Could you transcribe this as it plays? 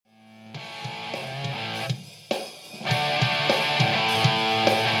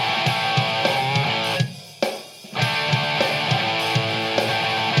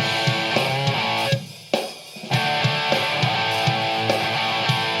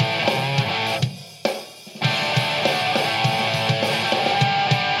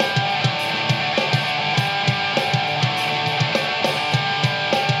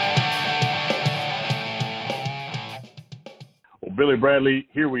Billy Bradley,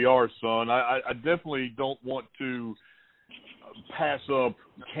 here we are, son. I definitely don't want to pass up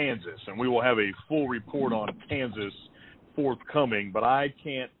Kansas, and we will have a full report on Kansas forthcoming, but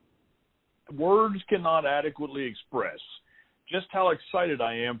words cannot adequately express just how excited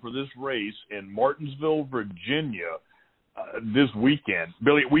I am for this race in Martinsville, Virginia, this weekend.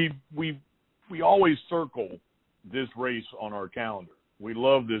 Billy, we always circle this race on our calendar. We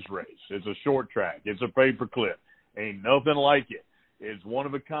love this race. It's a short track. It's a pay-per-clip. Ain't nothing like it. It's one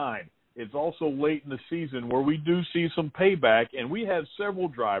of a kind. It's also late in the season where we do see some payback, and we have several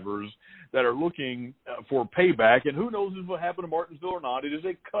drivers that are looking for payback, and who knows if it will happen to Martinsville or not. It is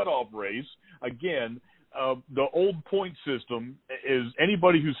a cutoff race. Again, the old point system is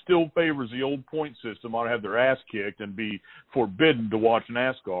anybody who still favors the old point system ought to have their ass kicked and be forbidden to watch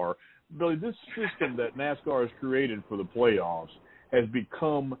NASCAR. Billy, this system that NASCAR has created for the playoffs has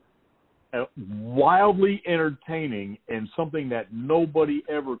become wildly entertaining and something that nobody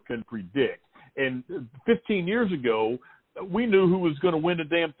ever can predict. And 15 years ago, we knew who was going to win the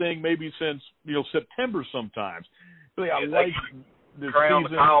damn thing maybe since, September sometimes. Billy, I like this crown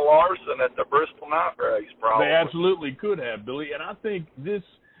season. Kyle Larson at the Bristol Night Race, probably. They absolutely could have, Billy. And I think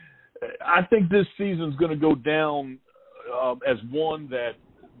this season's going to go down as one that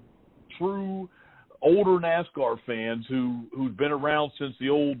true older NASCAR fans who've been around since the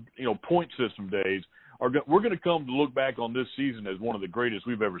old point system days we're going to come to look back on this season as one of the greatest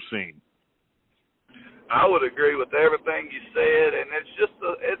we've ever seen. I would agree with everything you said, and it's just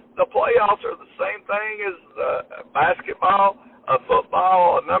the playoffs are the same thing as basketball,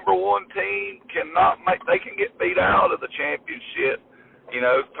 football. A number one team can get beat out of the championship.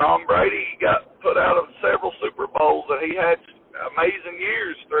 Tom Brady got put out of several Super Bowls that he had amazing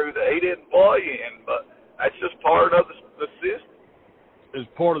years through that he didn't play in, but that's just part of the system. As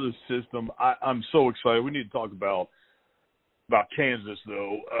part of the system, I'm so excited. We need to talk about Kansas,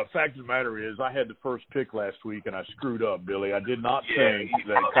 though. Fact of the matter is, I had the first pick last week, and I screwed up, Billy. I did not think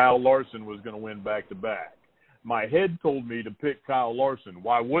that Kyle Larson was going to win back-to-back. My head told me to pick Kyle Larson.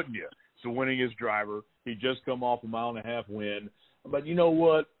 Why wouldn't you? It's the winningest driver. He just come off a 1.5-mile win. But you know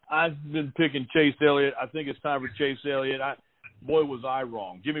what? I've been picking Chase Elliott. I think it's time for Chase Elliott. Boy, was I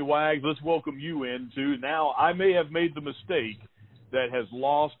wrong. Jimmy Wags, let's welcome you into. Now, I may have made the mistake that has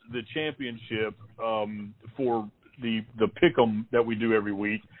lost the championship for the pick'em that we do every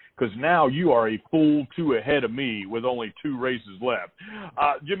week, because now you are a full 2 ahead of me with only 2 races left.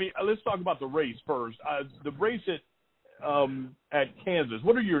 Jimmy, let's talk about the race first. The race at Kansas,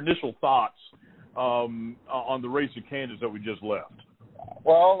 what are your initial thoughts on the race at Kansas that we just left?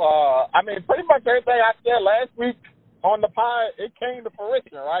 Well, pretty much everything I said last week on the pod, it came to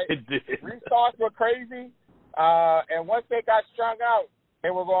fruition, right? It did. Restarts were crazy, and once they got strung out, they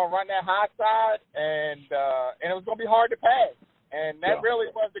were going to run that high side, and it was going to be hard to pass. And that really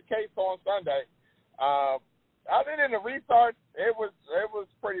was the case on Sunday. Other than the restarts, it was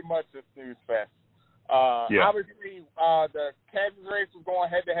pretty much a snooze fest. Obviously, the Kansas race was going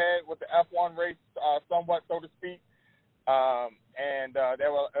head-to-head with the F1 race somewhat, so to speak. And there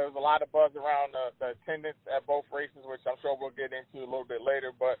was a lot of buzz around the attendance at both races, which I'm sure we'll get into a little bit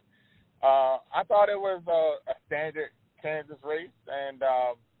later. But I thought it was a standard Kansas race, and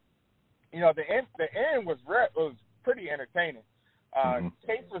the end was pretty entertaining.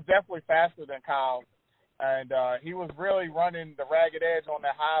 Chase was definitely faster than Kyle, and he was really running the ragged edge on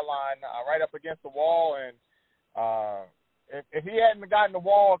that high line right up against the wall. And if he hadn't gotten the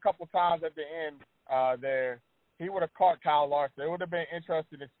wall a couple times at the end there, he would have caught Kyle Larson. It would have been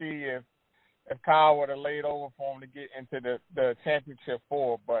interesting to see if Kyle would have laid over for him to get into the championship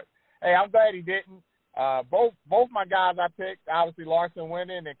 4. But hey, I'm glad he didn't. Both my guys I picked, obviously Larson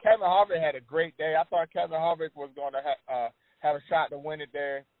winning, and Kevin Harvick had a great day. I thought Kevin Harvick was going to have a shot to win it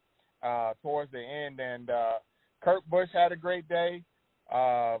there towards the end, and Kurt Busch had a great day,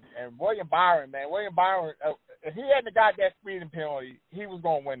 and William Byron, if he hadn't got that speeding penalty, he was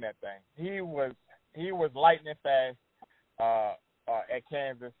going to win that thing. He was lightning fast at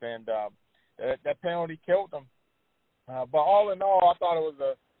Kansas, and that penalty killed him. But all in all, I thought it was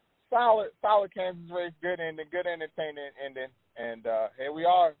a solid Kansas race, good ending, good entertaining ending, and here we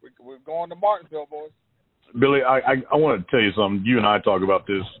are. We're going to Martinsville, boys. Billy, I want to tell you something. You and I talk about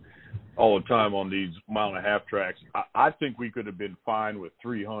this all the time on these 1.5-mile tracks. I think we could have been fine with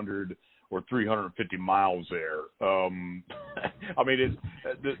 300 or 350 miles there.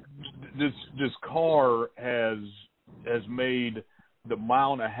 This car has made the 1.5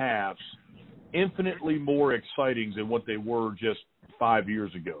 miles infinitely more exciting than what they were just 5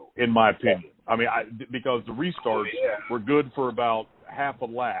 years ago, in my opinion. Because the restarts were good for about half a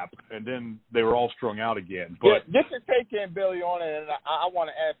lap, and then they were all strung out again. But just to take in Billy on it, and I want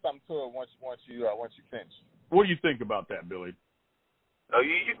to add something to it once you finish. What do you think about that, Billy?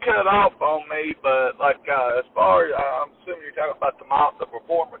 You cut off on me, but as far as I'm assuming you're talking about the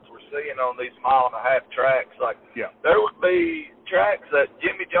performance we're seeing on these mile-and-a-half tracks. There would be tracks that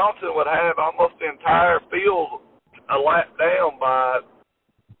Jimmy Johnson would have almost the entire field a lap down by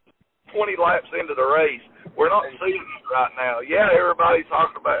 20 laps into the race. We're not seeing it right now. Yeah, everybody's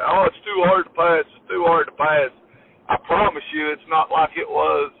talking about, it's too hard to pass. It's too hard to pass. I promise you, it's not like it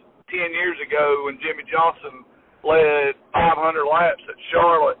was 10 years ago when Jimmy Johnson led 500 laps at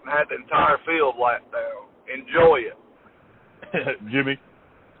Charlotte and had the entire field lapped down. Enjoy it. Jimmy?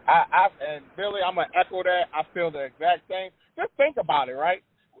 And Billy, I'm going to echo that. I feel the exact same. Just think about it, right?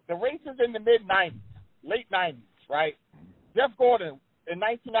 The races in the mid-'90s, late 90s, right? Jeff Gordon in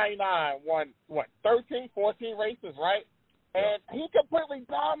 1999 won, 13, 14 races, right? And he completely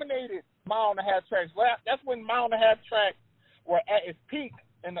dominated mile-and-a-half tracks. Well, that's when mile-and-a-half tracks were at its peak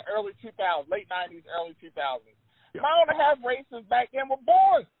in the early 2000s, late 90s, early 2000s. Yeah. Mile-and-a-half races back then were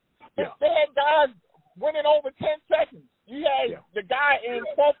boring. Yeah. They had guys winning over 10 seconds. You had the guy in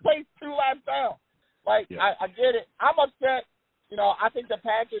 12th place 2 laps down. I get it. I'm upset. I think the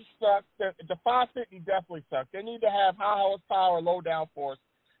package sucks. The 550 definitely sucks. They need to have high horsepower, low downforce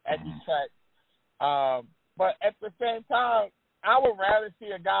at these tracks. But at the same time, I would rather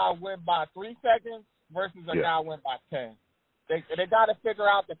see a guy win by 3 seconds versus a guy win by 10. They got to figure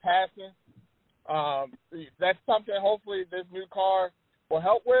out the passing. That's something hopefully this new car will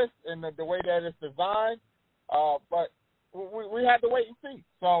help with in the way that it's designed. But we have to wait and see.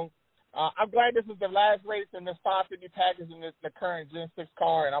 So I'm glad this is the last race in this 550 package in the current Gen 6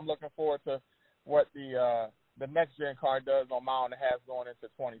 car, and I'm looking forward to what the next gen car does on mile-and-a-half going into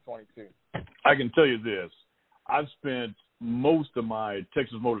 2022. I can tell you this. I've spent most of my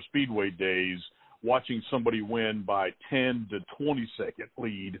Texas Motor Speedway days watching somebody win by 10 to 20 second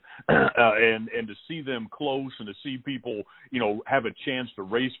lead and to see them close and to see people, have a chance to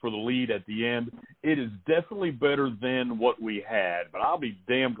race for the lead at the end, it is definitely better than what we had. But I'll be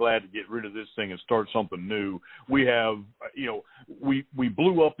damn glad to get rid of this thing and start something new. We have, we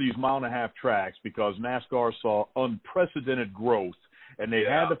blew up these mile-and-a-half tracks because NASCAR saw unprecedented growth, and they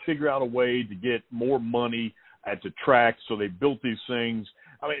had to figure out a way to get more money at the track, so they built these things.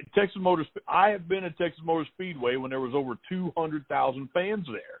 I mean, I have been at Texas Motor Speedway when there was over 200,000 fans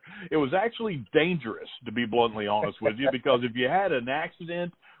there. It was actually dangerous, to be bluntly honest with you, because if you had an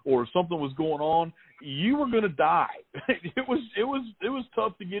accident or something was going on, you were going to die. It was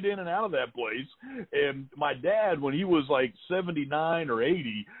tough to get in and out of that place. And my dad, when he was like 79 or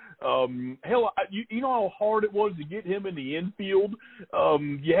 80, you know how hard it was to get him in the infield?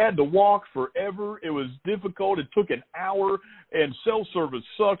 You had to walk forever. It was difficult. It took an hour, and cell service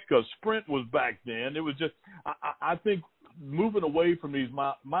sucked because Sprint was back then. It was just, I think moving away from these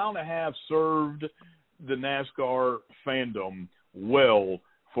mile-and-a-half served the NASCAR fandom well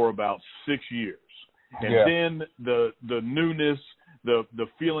for about 6 years. And then the newness, the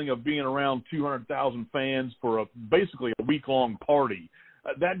feeling of being around 200,000 fans for basically a week-long party,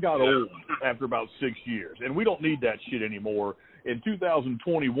 that got old after about 6 years. And we don't need that shit anymore. In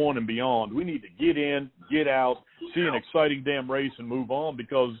 2021 and beyond, we need to get in, get out, see an exciting damn race and move on,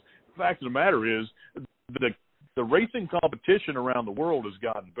 because the fact of the matter is the racing competition around the world has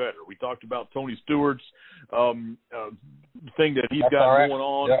gotten better. We talked about Tony Stewart's thing that he's got going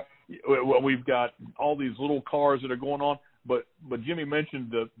on. Yeah. We've got all these little cars that are going on. But Jimmy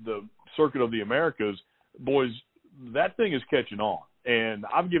mentioned the Circuit of the Americas. Boys, that thing is catching on. And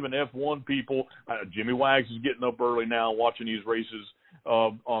I've given F1 people, Jimmy Wags is getting up early now watching these races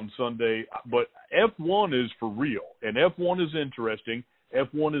on Sunday. But F1 is for real. And F1 is interesting.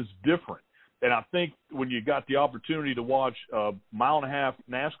 F1 is different. And I think when you got the opportunity to watch a mile-and-a-half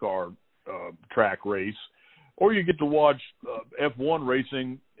NASCAR track race, or you get to watch F1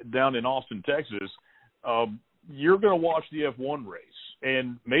 racing down in Austin, Texas, you're going to watch the F1 race.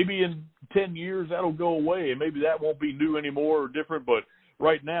 And maybe in 10 years that'll go away, and maybe that won't be new anymore or different. But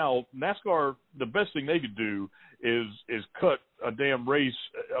right now, NASCAR, the best thing they could do is cut a damn race.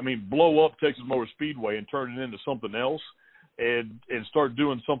 I mean, blow up Texas Motor Speedway and turn it into something else, and start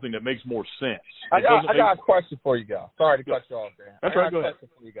doing something that makes more sense. I got a question for you guys. Sorry to cut you off there. That's right. Go ahead. Question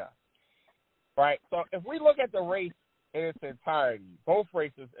for you guys. Right. So if we look at the race in its entirety, both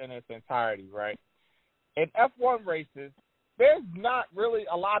races in its entirety, right? In F1 races, there's not really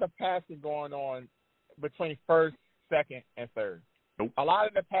a lot of passing going on between first, second, and third. Nope. A lot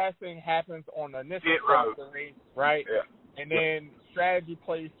of the passing happens on the initial part of the race, right? Yeah. And then strategy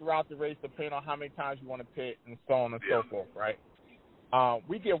plays throughout the race depending on how many times you want to pit and so on and so forth, right?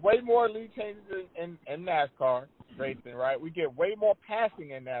 We get way more lead changes in NASCAR racing, right? We get way more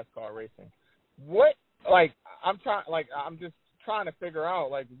passing in NASCAR racing. I'm just trying to figure out,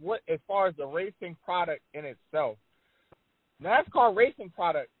 like, what, as far as the racing product in itself, NASCAR racing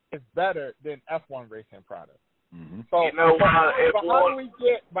product is better than F1 racing product. Mm-hmm. So,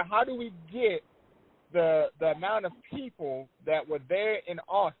 but how do we get the amount of people that were there in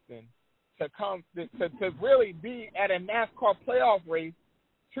Austin to come to really be at a NASCAR playoff race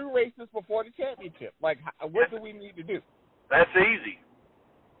 2 races before the championship? Like, what do we need to do? That's easy.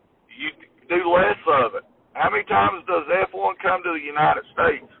 You do less of it. How many times does F1 come to the United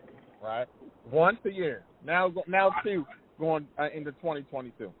States? Right, once a year. Now 2 going into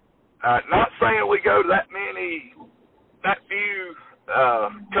 2022. Not saying we go to that few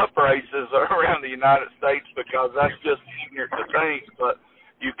cup races around the United States, because that's just ignorant to think. But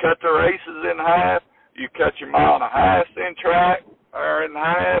you cut the races in half. You cut your mile and a half in track or in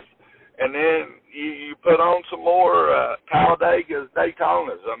half, and then you put on some more Talladegas,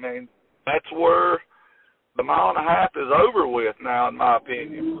 Daytonas. I mean, that's where the mile and a half is over with now, in my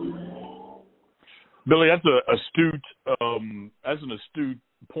opinion. Billy, that's an astute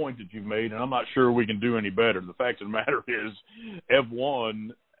point that you've made, and I'm not sure we can do any better. The fact of the matter is, F1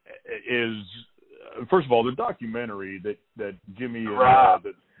 is, first of all, the documentary that Jimmy and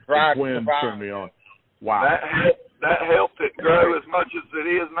the twins turned me on. Wow, that helped it grow as much as it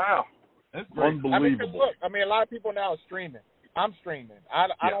is now. That's unbelievable. I mean, a lot of people now are streaming. I'm streaming.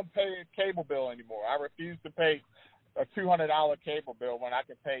 I don't pay a cable bill anymore. I refuse to pay a $200 cable bill when I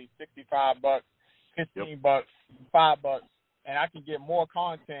can pay $65, $15, $5, and I can get more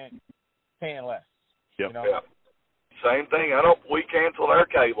content paying less. Yep. You know? Yeah. Same thing. We canceled our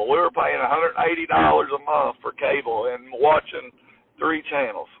cable. We were paying $180 a month for cable and watching 3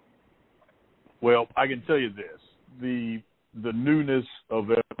 channels. Well, I can tell you this: the newness of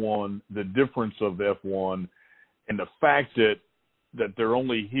F1, the difference of F1, and the fact that they're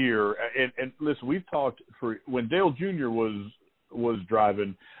only here. And listen, we've talked when Dale Jr. was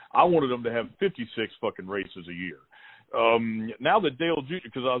driving, I wanted them to have 56 fucking races a year. Now that Dale Jr.,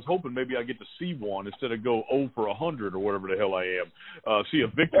 because I was hoping maybe I get to see one instead of go 0 for 100 or whatever the hell I am, see a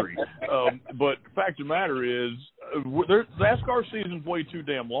victory. But the fact of the matter is, the NASCAR season's way too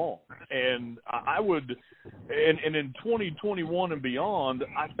damn long. And I would, and in 2021 and beyond,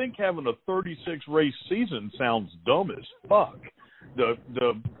 I think having a 36 race season sounds dumb as fuck.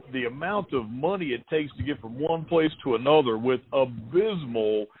 The amount of money it takes to get from one place to another with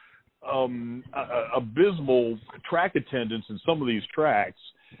abysmal track attendance in some of these tracks,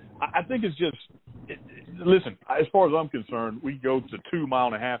 I think it's just listen, as far as I'm concerned, we go to 2.5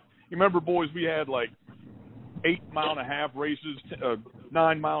 miles. You remember, boys, we had like 8.5 mile races,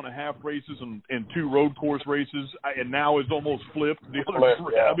 9.5 mile races, and 2 road course races, and now it's almost flipped the other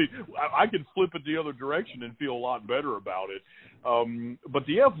direction. I mean, I can flip it the other direction and feel a lot better about it. But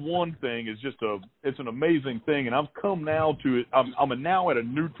the F1 thing is just it's an amazing thing, and I've come now to it. I'm now at a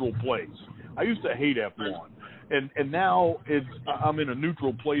neutral place. I used to hate F1, and now I'm in a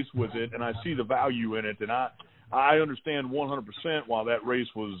neutral place with it, and I see the value in it, and I understand 100% why that race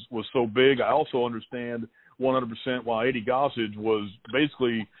was so big. I also understand 100% why Eddie Gossage was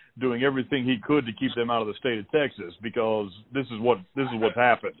basically doing everything he could to keep them out of the state of Texas, because this is what's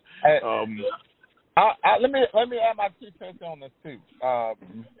happened. Let me add my 2 cents on this too.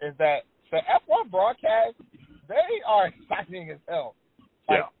 Is that the F1 broadcast, they are exciting as hell.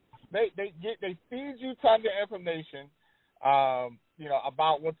 Like, they feed you tons of information,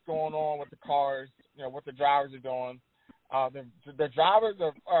 about what's going on with the cars, what the drivers are doing. The drivers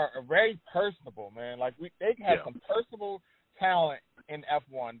are very personable, man. Like they have some personable talent in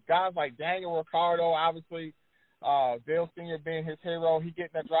F1. Guys like Daniel Ricciardo, obviously, Dale Sr. being his hero, he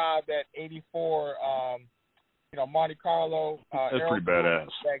getting to drive that '84, Monte Carlo. That's pretty badass.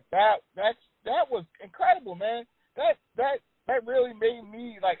 Like that was incredible, man. That really made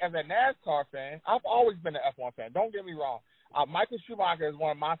me, like, as a NASCAR fan. I've always been an F1 fan. Don't get me wrong. Michael Schumacher is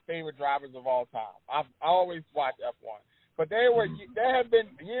one of my favorite drivers of all time. I've always watched F1. But there have been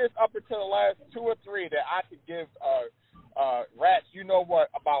years up until the last 2 or 3 that I could give rats,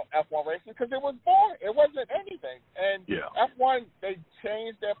 about F1 racing, because it was boring. It wasn't anything. And F1, they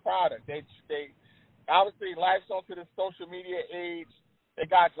changed their product. They obviously latched onto the social media age. They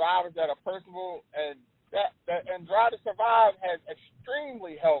got drivers that are personable, and and Drive to Survive has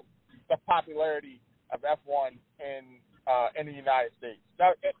extremely helped the popularity of F1 in the United States.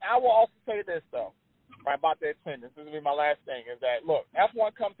 Now, I will also say this, though, right, about the attendance. This will be my last thing, is that, look,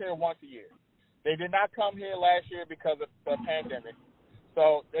 F1 comes here once a year. They did not come here last year because of the pandemic.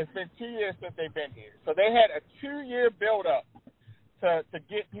 So it's been 2 years since they've been here. So they had a 2-year build-up to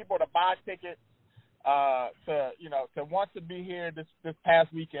get people to buy tickets, to want to be here this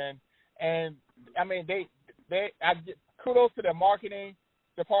past weekend. And I mean, I get kudos to their marketing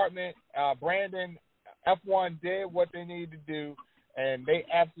department. Brandon, F1 did what they needed to do, and they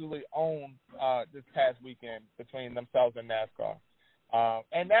absolutely owned this past weekend between themselves and NASCAR.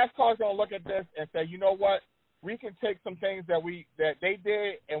 And NASCAR's gonna look at this and say, you know what, we can take some things that they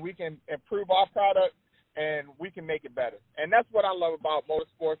did, and we can improve our product, and we can make it better. And that's what I love about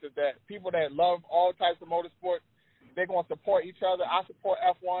motorsports, is that people that love all types of motorsports, they're going to support each other. I support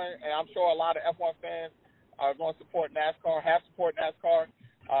F1, and I'm sure a lot of F1 fans are going to support NASCAR, have support NASCAR,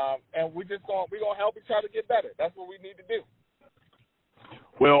 and we're going to help each other get better. That's what we need to do.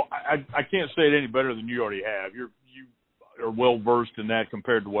 Well, I can't say it any better than you already have. You are well-versed in that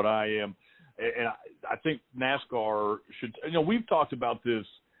compared to what I am. And I think NASCAR should – we've talked about this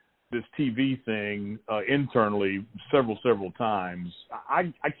TV thing internally several times.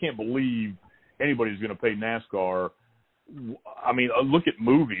 I can't believe anybody's going to pay NASCAR. I mean, look at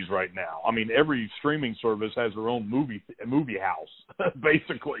movies right now. I mean, every streaming service has their own movie house,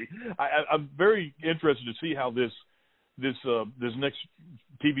 basically. I'm very interested to see how this next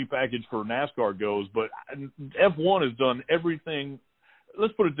TV package for NASCAR goes. But F1 has done everything.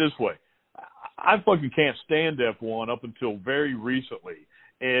 Let's put it this way. I fucking can't stand F1 up until very recently.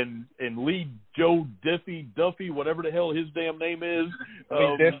 And Lee Joe Duffy, whatever the hell his damn name is,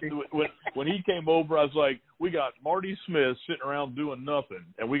 when he came over, I was like, we got Marty Smith sitting around doing nothing,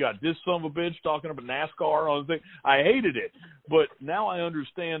 and we got this son of a bitch talking about NASCAR on the thing. I hated it, but now I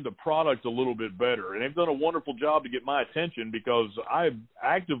understand the product a little bit better, and they've done a wonderful job to get my attention, because I've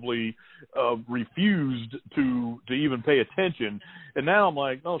actively refused to even pay attention, and now I'm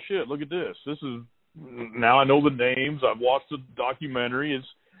like, oh shit, look at this. Now I know the names. I've watched the documentary.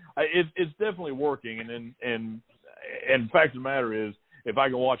 It's definitely working. And the fact of the matter is, if I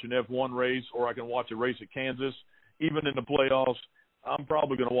can watch an F1 race or I can watch a race at Kansas, even in the playoffs, I'm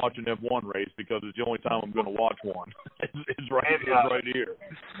probably going to watch an F1 race, because it's the only time I'm going to watch one. It's right here.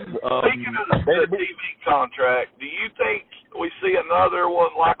 Speaking of the TV contract, do you think we see another one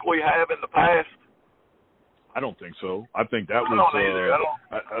like we have in the past? I don't think so. I think that was.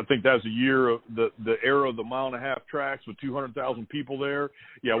 I think that's a year of the era of the 1.5-mile tracks with 200,000 people there.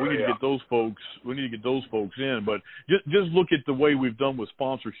 Yeah, we need to get those folks. We need to get those folks in. But just look at the way we've done with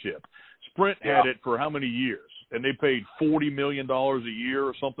sponsorship. Sprint had it for how many years, and they paid $40 million a year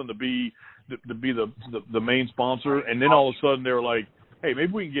or something to be the main sponsor. And then all of a sudden they're like, hey,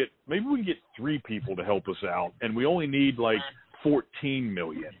 maybe we can get 3 people to help us out, and we only need like 14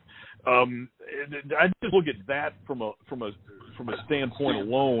 million. I just look at that from a standpoint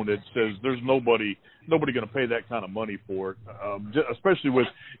alone. It says there's nobody going to pay that kind of money for it, especially with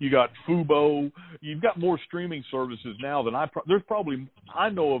you got Fubo. You've got more streaming services now than there's probably, I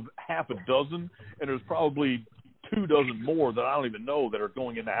know of half a dozen, and there's probably 24 more that I don't even know that are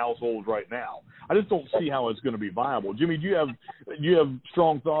going into households right now. I just don't see how it's going to be viable. Jimmy, do you have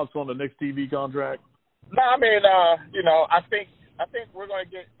strong thoughts on the next TV contract? No, I mean, I think we're going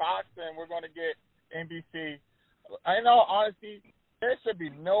to get Fox and we're going to get NBC. In all honesty, there should be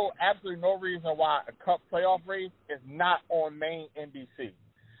absolutely no reason why a Cup playoff race is not on main NBC.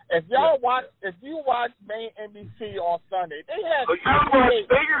 If you watch main NBC on Sunday, they have. So you watch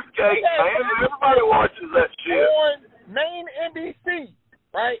Fingersgate, man. Everybody watches that shit on main NBC,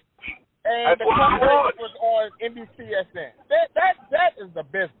 right? And the Cup race was on NBCSN. That is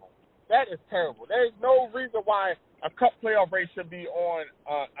abysmal. That is terrible. There is no reason why a Cup playoff race should be on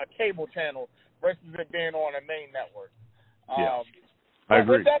a cable channel versus it being on a main network. I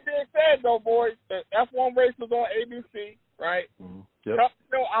agree. With that being said, though, boys, the F1 race was on ABC, right? Mm-hmm. Yep. Cup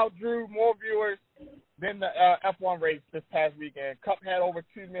still outdrew more viewers than the F1 race this past weekend. Cup had over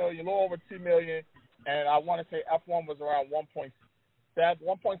 2 million, a little over 2 million, and I want to say F1 was around 1.5,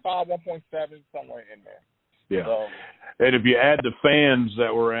 1.7, somewhere in there. Yeah. So, and if you add the fans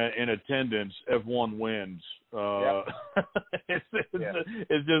that were in attendance, F1 wins. It's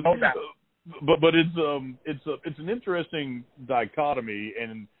just, no doubt. But it's an interesting dichotomy,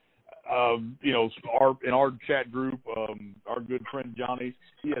 and in our chat group, our good friend Johnny,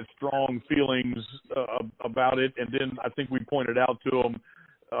 he has strong feelings about it, and then I think we pointed out to him,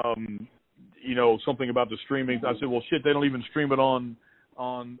 something about the streaming. I said, well, shit, they don't even stream it on.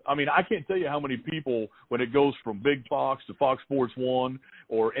 I mean, I can't tell you how many people, when it goes from Big Fox to Fox Sports 1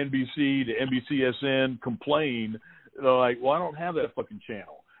 or NBC to NBCSN, complain. They're like, well, I don't have that fucking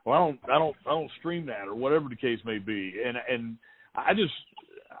channel. Well, I don't stream that, or whatever the case may be. And I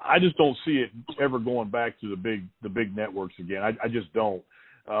just don't see it ever going back to the big networks again. I just don't.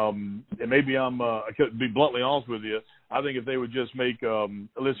 And maybe I could be bluntly honest with you. I think if they would just make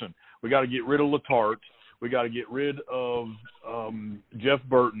listen, we got to get rid of Letarte. We got to get rid of Jeff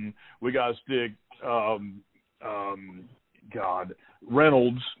Burton. We got to stick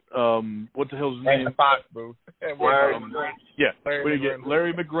Reynolds. What the hell's his name? Fox booth. We get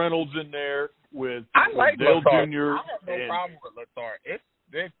Larry McReynolds in there with like Dale Letarte. Jr. I have no problem with Letarte.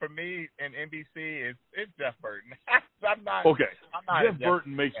 It's for me in NBC. It's Jeff Burton. I'm not. Jeff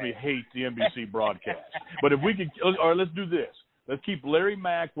Burton makes me hate the NBC broadcast. But if we could, all right, let's do this. Let's keep Larry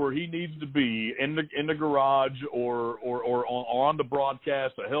Mack where he needs to be in the garage or on the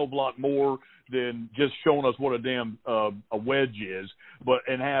broadcast a hell of a lot more than just showing us what a damn a wedge is.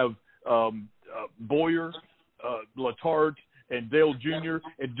 And have Boyer, Letarte, and Dale Jr.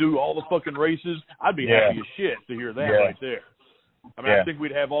 and do all the fucking races. I'd be happy as shit to hear that right there. I mean, I think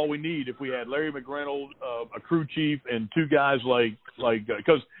we'd have all we need if we had Larry McReynolds, a crew chief, and two guys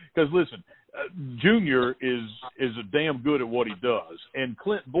because listen, Junior is a damn good at what he does, and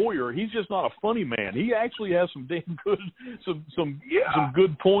Clint Boyer, he's just not a funny man. He actually has some damn good some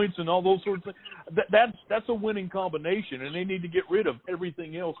good points and all those sorts of things. That's a winning combination, and they need to get rid of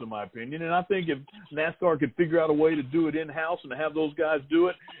everything else, in my opinion. And I think if NASCAR could figure out a way to do it in house and to have those guys do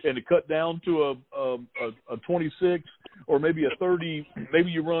it, and to cut down to a 26 or maybe a 30, maybe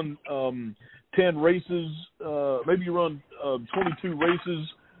you run 10 races, maybe you run 22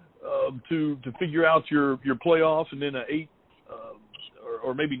 races. To figure out your playoffs, and then 8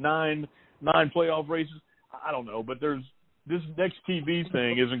 or maybe 9 playoff races. I don't know, but this next TV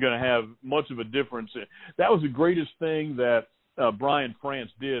thing isn't going to have much of a difference. That was the greatest thing that Brian France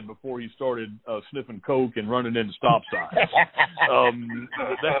did before he started sniffing coke and running into stop signs.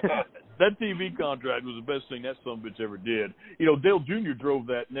 That TV contract was the best thing that son of a bitch ever did. You know, Dale Jr. drove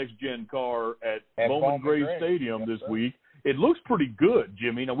that next gen car at Bowman Gray Stadium this week. It looks pretty good,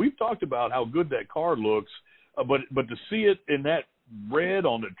 Jimmy. Now, we've talked about how good that car looks, but to see it in that red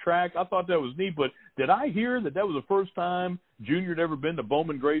on the track, I thought that was neat. But did I hear that was the first time Junior had ever been to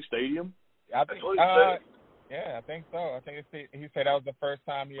Bowman Gray Stadium? I think so. I think he said that was the first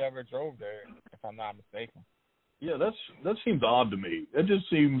time he ever drove there, if I'm not mistaken. Yeah, that seems odd to me. It just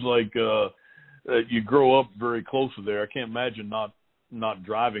seems like you grow up very close to there. I can't imagine not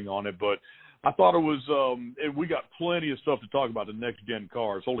driving on it, but I thought it was we got plenty of stuff to talk about the next gen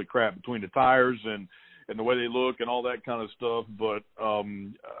cars. Holy crap, between the tires and the way they look and all that kind of stuff. But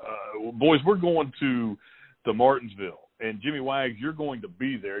boys, we're going to Martinsville, and Jimmy Wags, you're going to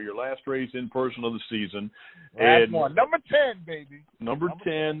be there. Your last race in person of the season. Last one, number 10, baby. Number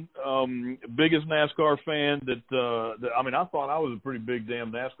 10, biggest NASCAR fan that I mean, I thought I was a pretty big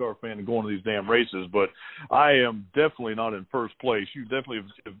damn NASCAR fan and going to these damn races, but I am definitely not in first place. You definitely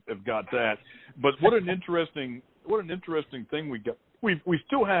have got that. But what an interesting thing we got. We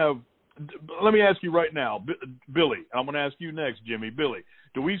still have. Let me ask you right now, Billy. I'm going to ask you next, Jimmy. Billy,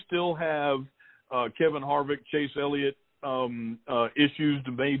 do we still have Kevin Harvick, Chase Elliott issues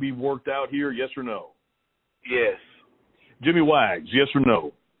to maybe worked out here? Yes or no? Yes. Jimmy Wags, yes or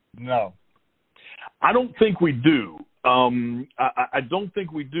no? No. I don't think we do. I don't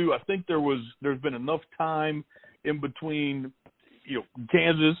think we do. I think there's been enough time in between,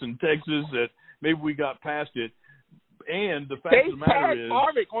 Kansas and Texas that maybe we got past it. And the fact of the matter is,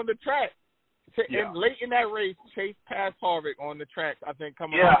 Harvick on the track. And late in that race, Chase passed Harvick on the track. I think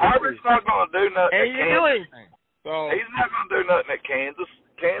Harvick's not going to do nothing. And he do anything. So he's not going to do nothing at Kansas.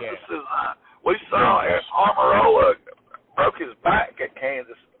 Kansas is. We saw Almirola broke his back at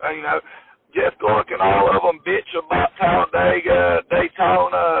Kansas. Jeff Gluck and all of them bitch about Talladega,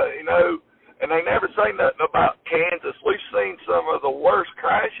 Daytona, and they never say nothing about Kansas. We've seen some of the worst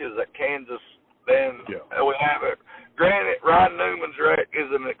crashes at Kansas than we have it. Granted, Ryan Newman's wreck is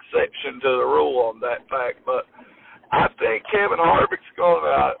an exception to the rule on that fact, but I think Kevin Harvick's going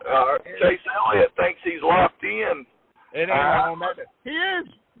to Chase Elliott thinks he's locked in. It ain't he is.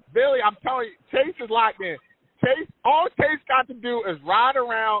 Billy, I'm telling you, Chase is locked in. All Chase got to do is ride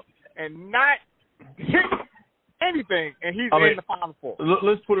around and not hit anything, and he's in the Final Four.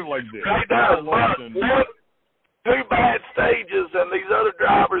 Let's put it like this. He does. Two bad stages, and these other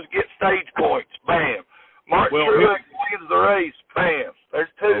drivers get stage points. Bam. Martin Truex wins the race. Bam. There's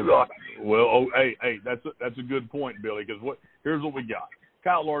two. Hey, that's a good point, Billy, because here's what we got.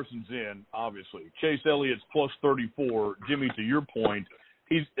 Kyle Larson's in, obviously. Chase Elliott's plus 34. Jimmy, to your point,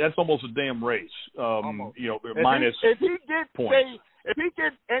 that's almost a damn race. Minus if he gets points. If he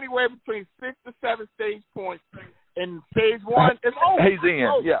gets anywhere between 6 to 7 stage points in stage one, it's over. He's in.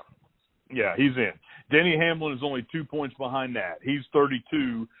 Yeah, he's in. Denny Hamlin is only 2 points behind that. He's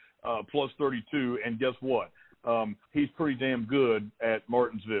 32 plus 32, and guess what? he's pretty damn good at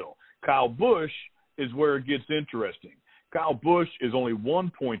Martinsville. Kyle Busch is where it gets interesting. Kyle Busch is only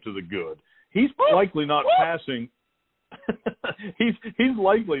 1 point to the good. He's likely not passing. he's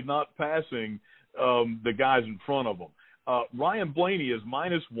likely not passing the guys in front of him. Ryan Blaney is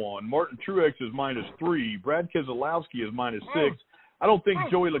 -1. Martin Truex is -3. Brad Keselowski is -6. I don't think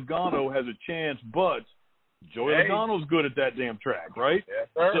Joey Logano has a chance, but Joey Logano's good at that damn track, right? Yes,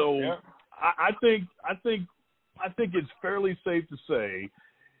 sir. So yeah. I think it's fairly safe to say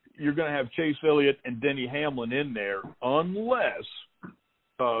you're going to have Chase Elliott and Denny Hamlin in there, unless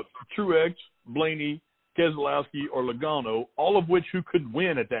Truex, Blaney, Keselowski, or Logano, all of which who could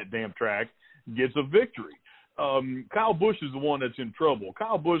win at that damn track, gets a victory. Kyle Busch is the one that's in trouble.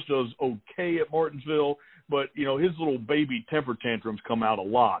 Kyle Busch does okay at Martinsville, but, you know, his little baby temper tantrums come out a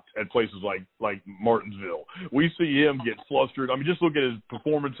lot at places like Martinsville. We see him get flustered. I mean, just look at his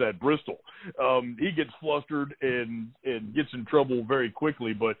performance at Bristol. He gets flustered and gets in trouble very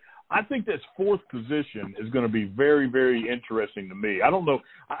quickly, but I think this fourth position is going to be very, very interesting to me. I don't know.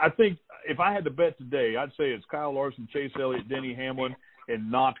 I think if I had to bet today, I'd say it's Kyle Larson, Chase Elliott, Denny Hamlin, and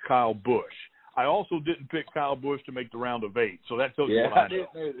not Kyle Busch. I also didn't pick Kyle Busch to make the round of 8, so that tells you what I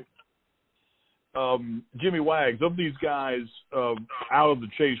know. Jimmy Wags, of these guys out of the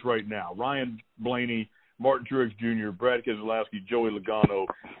chase right now, Ryan Blaney, Martin Truex Jr., Brad Keselowski, Joey Logano,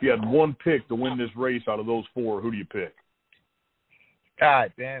 if you had one pick to win this race out of those 4, who do you pick?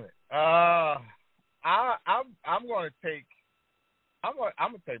 God damn it. I'm going to take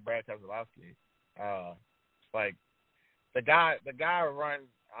Brad Keselowski. Like the guy runs.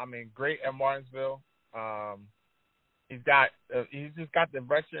 I mean, great at Martinsville. He's just got the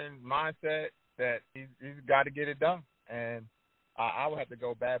veteran mindset that he's got to get it done, and I would have to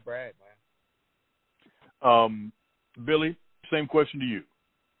go Brad, man. Billy, same question to you.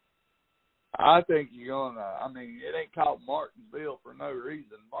 I think you're gonna. I mean, it ain't called Martinsville for no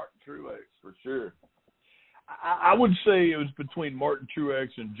reason. Martin Truex for sure. I would say it was between Martin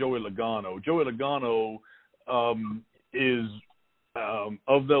Truex and Joey Logano. Joey Logano is.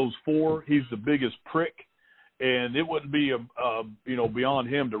 Of those 4, he's the biggest prick, and it wouldn't be beyond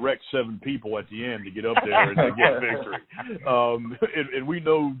him to wreck 7 people at the end to get up there and to get victory. And we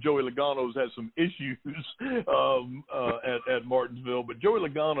know Joey Logano's had some issues at Martinsville, but Joey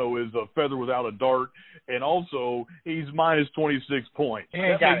Logano is a feather without a dart, and also he's -26 points. He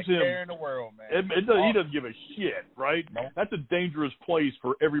ain't got a care in the world, man. He doesn't give a shit, right? Nope. That's a dangerous place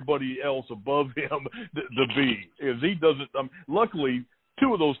for everybody else above him to be. Because he doesn't. Luckily,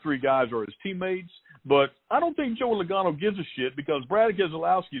 2 of those 3 guys are his teammates, but I don't think Joey Logano gives a shit because Brad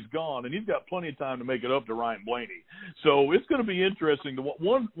Keselowski's gone, and he's got plenty of time to make it up to Ryan Blaney. So it's going to be interesting.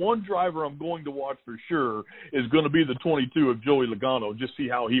 One driver I'm going to watch for sure is going to be the 22 of Joey Logano, just see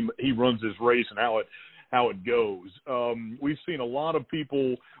how he runs this race and how it goes. We've seen a lot of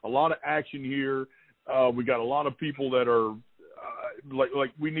people, a lot of action here. We got a lot of people that are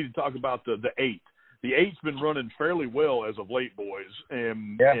like we need to talk about the 8. The 8's been running fairly well as of late, boys,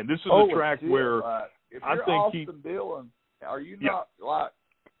 and this is a track where if I you're think Austin Dillon, are you not like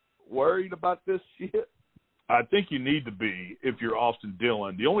worried about this shit? I think you need to be if you're Austin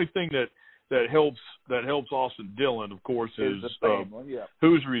Dillon. The only thing that helps Austin Dillon, of course, is the family,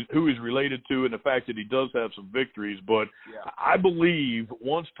 who he's related to and the fact that he does have some victories. But I believe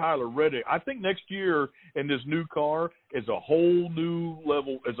once Tyler Reddick, I think next year in this new car is a whole new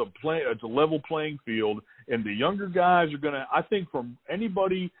level. It's a level playing field, and the younger guys are going to. I think from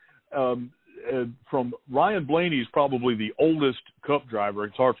anybody. From Ryan Blaney is probably the oldest Cup driver.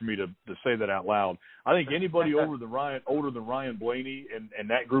 It's hard for me to say that out loud. I think anybody older than Ryan Blaney and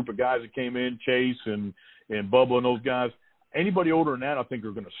that group of guys that came in, Chase and Bubba and those guys, anybody older than that I think are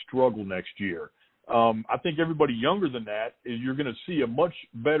going to struggle next year. I think everybody younger than that you're going to see a much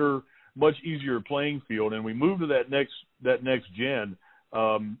better, much easier playing field. And we move to that next gen.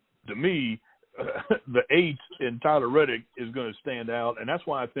 To me, the 8 in Tyler Reddick is going to stand out, and that's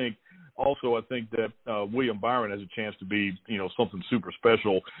why I think that William Byron has a chance to be, something super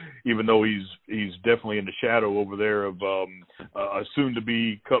special, even though he's definitely in the shadow over there of a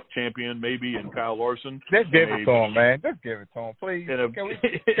soon-to-be Cup champion, maybe, and Kyle Larson. Just give it to him, man. Just give it to him, please.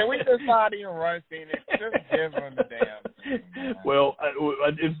 Can we just not even run Phoenix? Just give him the damn. Well,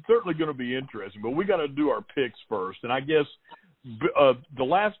 it's certainly going to be interesting, but we got to do our picks first, and I guess the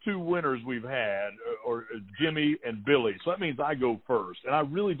last 2 winners we've had are Jimmy and Billy, so that means I go first, and I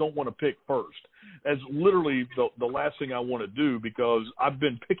really don't want to pick first. That's literally the last thing I want to do because I've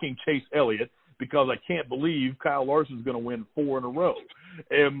been picking Chase Elliott because I can't believe Kyle Larson's going to win 4 in a row.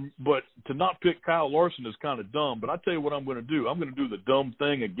 But to not pick Kyle Larson is kind of dumb. But I tell you what I'm going to do. I'm going to do the dumb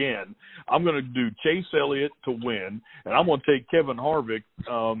thing again. I'm going to do Chase Elliott to win, and I'm going to take Kevin Harvick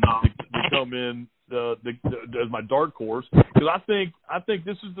to come in as my dark horse, because I think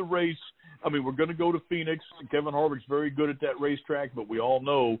this is the race. I mean, we're going to go to Phoenix. Kevin Harvick's very good at that racetrack, but we all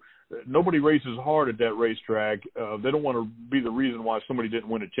know nobody races hard at that racetrack. They don't want to be the reason why somebody didn't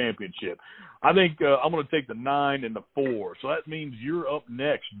win a championship. I think I'm going to take the 9 and the 4. So that means you're up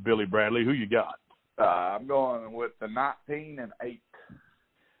next, Billy Bradley. Who you got? I'm going with the 19 and 8.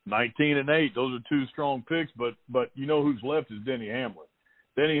 19 and 8. Those are 2 strong picks, but you know who's left is Denny Hamlin.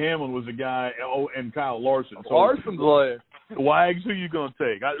 Denny Hamlin was the guy, and Kyle Larson. So Larson's left. Wags, who you going to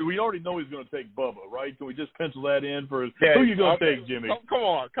take? We already know he's going to take Bubba, right? Can we just pencil that in for who you going to take, Jimmy? Come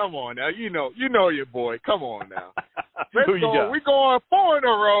on now. You know your boy. Come on now. Who you got? We're going 4 in a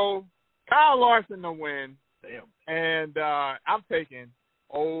row. Kyle Larson to win. Damn. And I'm taking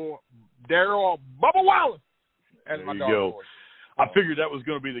Darrell Bubba Wallace as my dark horse. I figured that was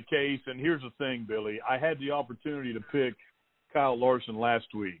going to be the case, and here's the thing, Billy. I had the opportunity to pick Kyle Larson last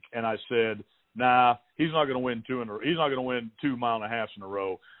week, and I said, nah, he's not going to win 2 mile-and-a-half in a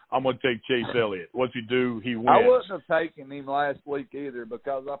row. I'm going to take Chase Elliott. What's he do? He wins. I wouldn't have taken him last week either,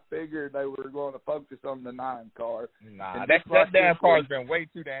 because I figured they were going to focus on the 9 car. Nah, that damn car's been way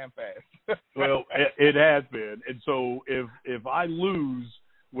too damn fast. Well, it has been. And so if I lose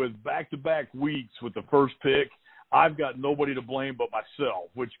with back-to-back weeks with the first pick, I've got nobody to blame but myself,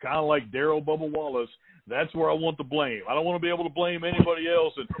 which kind of like Darrell Bubba Wallace, that's where I want the blame. I don't want to be able to blame anybody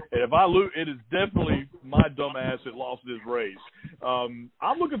else. And if I lose, it is definitely my dumb ass that lost this race.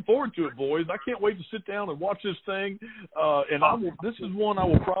 I'm looking forward to it, boys. I can't wait to sit down and watch this thing. And this is one I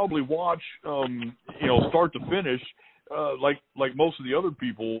will probably watch, start to finish, like most of the other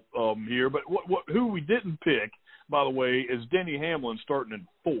people here. But who we didn't pick, by the way, is Denny Hamlin starting in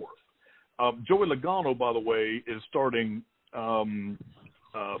 4th. Joey Logano, by the way, is starting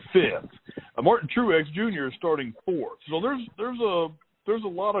 5th. Martin Truex Jr. is starting 4th. So there's a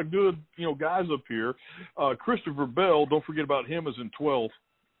lot of good guys up here. Christopher Bell, don't forget about him, is in 12th,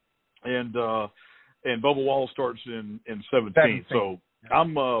 and Bubba Wallace starts in 17th. So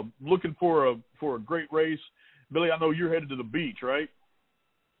I'm looking for a great race. Billy, I know you're headed to the beach, right?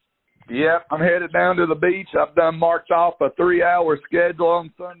 Yep, I'm headed down to the beach. I've done marked off a 3-hour schedule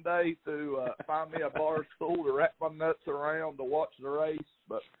on Sunday to find me a bar stool to wrap my nuts around to watch the race.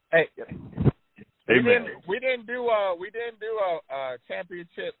 But hey, Amen. We didn't do a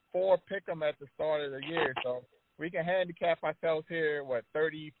championship 4 pick'em at the start of the year, so we can handicap ourselves here.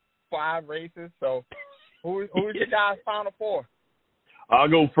 35 races. So who's your guys' final 4? I'll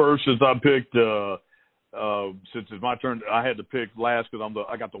go first since I picked. Since it's my turn, I had to pick last because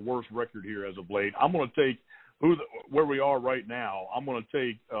I got the worst record here as of late. I'm going to take where we are right now. I'm going to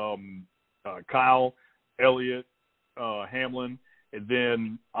take Kyle, Elliott, Hamlin, and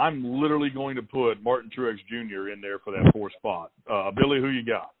then I'm literally going to put Martin Truex Jr. in there for that 4th spot. Billy, who you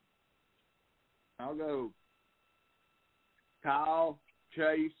got? I'll go Kyle,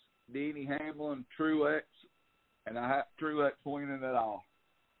 Chase, Denny Hamlin, Truex, and I have Truex winning it all.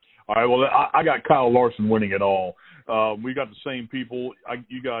 All right, well, I got Kyle Larson winning it all. We got the same people.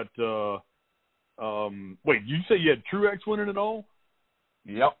 You got wait, you say you had Truex winning it all?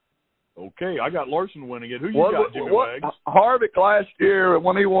 Yep. Okay, I got Larson winning it. Who you got, Jimmy Wags? Harvick last year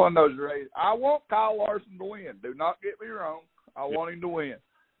when he won those races. I want Kyle Larson to win. Do not get me wrong. I want him to win.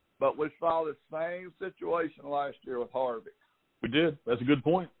 But we saw the same situation last year with Harvick. We did. That's a good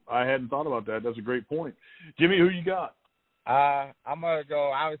point. I hadn't thought about that. That's a great point. Jimmy, who you got? I'm going to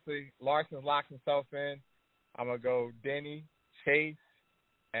go, obviously, Larson locks himself in. I'm going to go Denny, Chase,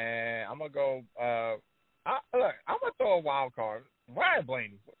 and I'm going to go, I'm going to throw a wild card. Ryan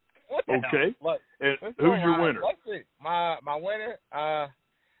Blaney. What the okay. Hell? Look, and who's your winner? Let's see. My winner, how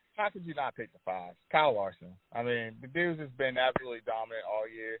could you not pick the 5? Kyle Larson. I mean, the dude's has been absolutely dominant all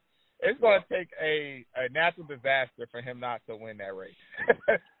year. It's going to take a natural disaster for him not to win that race.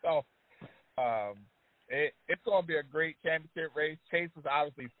 So, it's going to be a great championship race. Chase was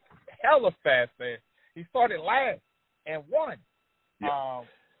obviously hella fast there. He started last and won. Yeah.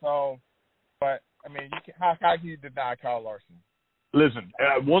 But I mean, how can you deny Kyle Larson? Listen,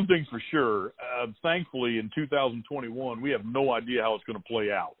 one thing's for sure. Thankfully, in 2021, we have no idea how it's going to play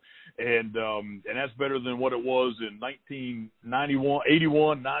out, and that's better than what it was in 1991,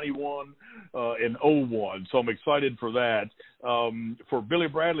 81, 91, and 01. So I'm excited for that. For Billy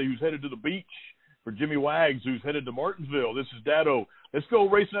Bradley, who's headed to the beach. For Jimmy Wags, who's headed to Martinsville, this is Dado. Let's go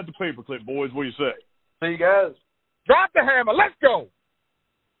racing at the paperclip, boys. What do you say? See you guys. Drop the hammer. Let's go.